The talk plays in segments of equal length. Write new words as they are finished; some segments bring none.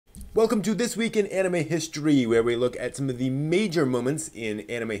Welcome to This Week in Anime History, where we look at some of the major moments in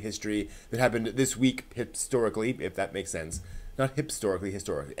anime history that happened this week historically, if that makes sense. Not hipstorically,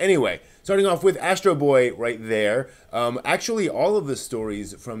 historically. Anyway, starting off with Astro Boy right there. Actually, all of the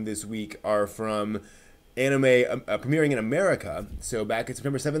stories from this week are from anime premiering in America. So back in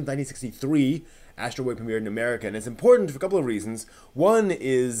September 7th, 1963, Astro Boy premiered in America. And it's important for a couple of reasons. One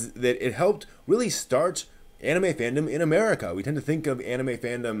is that it helped really start anime fandom in America. We tend to think of anime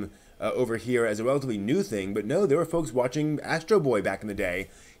fandom over here as a relatively new thing, but no, there were folks watching Astro Boy back in the day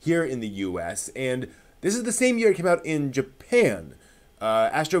here in the US, and this is the same year it came out in Japan.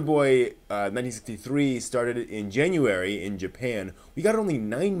 Astro Boy 1963 started in January in Japan. We got it only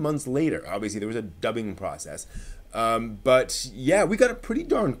 9 months later. Obviously, there was a dubbing process. But yeah, we got it pretty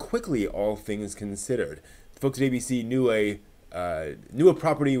darn quickly, all things considered. The folks at ABC knew a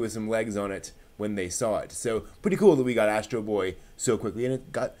property with some legs on it when they saw it. So pretty cool that we got Astro Boy so quickly, and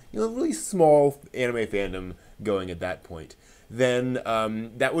it got a really small anime fandom going at that point. Then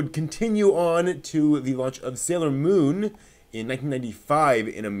that would continue on to the launch of Sailor Moon in 1995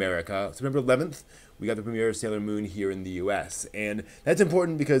 in America. September 11th, we got the premiere of Sailor Moon here in the US. And that's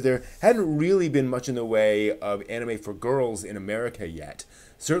important because there hadn't really been much in the way of anime for girls in America yet.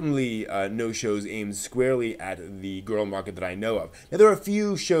 Certainly no shows aimed squarely at the girl market that I know of. Now, there are a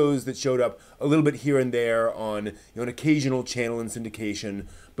few shows that showed up a little bit here and there on an occasional channel in syndication,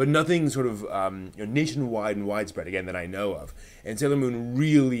 but nothing sort of nationwide and widespread, again, that I know of. And Sailor Moon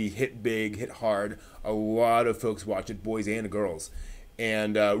really hit big, hit hard. A lot of folks watched it, boys and girls,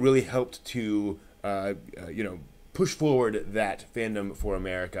 and really helped to push forward that fandom for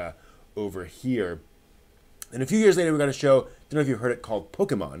America over here. And a few years later, we got a show, don't know if you've heard it, called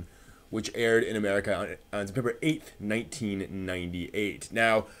Pokemon, which aired in America on September 8th, 1998.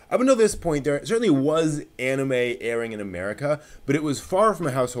 Now, up until this point, there certainly was anime airing in America, but it was far from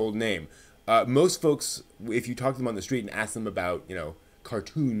a household name. Most folks, if you talk to them on the street and ask them about,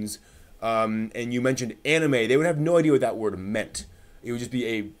 cartoons, and you mentioned anime, they would have no idea what that word meant. It would just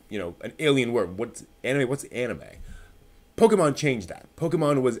be an alien word. What's anime? What's anime? Pokemon changed that.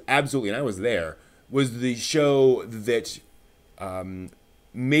 Pokemon was absolutely, and I was there, was the show that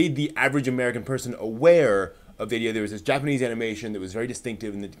made the average American person aware of the idea there was this Japanese animation that was very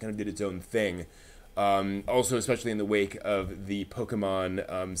distinctive and that kind of did its own thing. Also, especially in the wake of the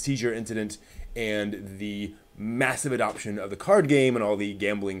Pokemon seizure incident and the massive adoption of the card game and all the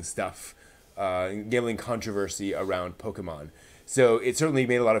gambling stuff, gambling controversy around Pokemon. So it certainly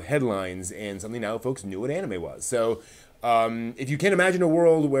made a lot of headlines, and suddenly now folks knew what anime was. So if you can't imagine a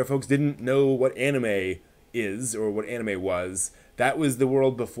world where folks didn't know what anime is or what anime was, that was the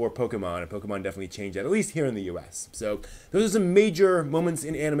world before Pokemon, and Pokemon definitely changed that, at least here in the US. So those are some major moments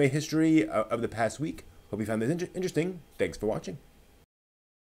in anime history of the past week. Hope you found this interesting. Thanks for watching.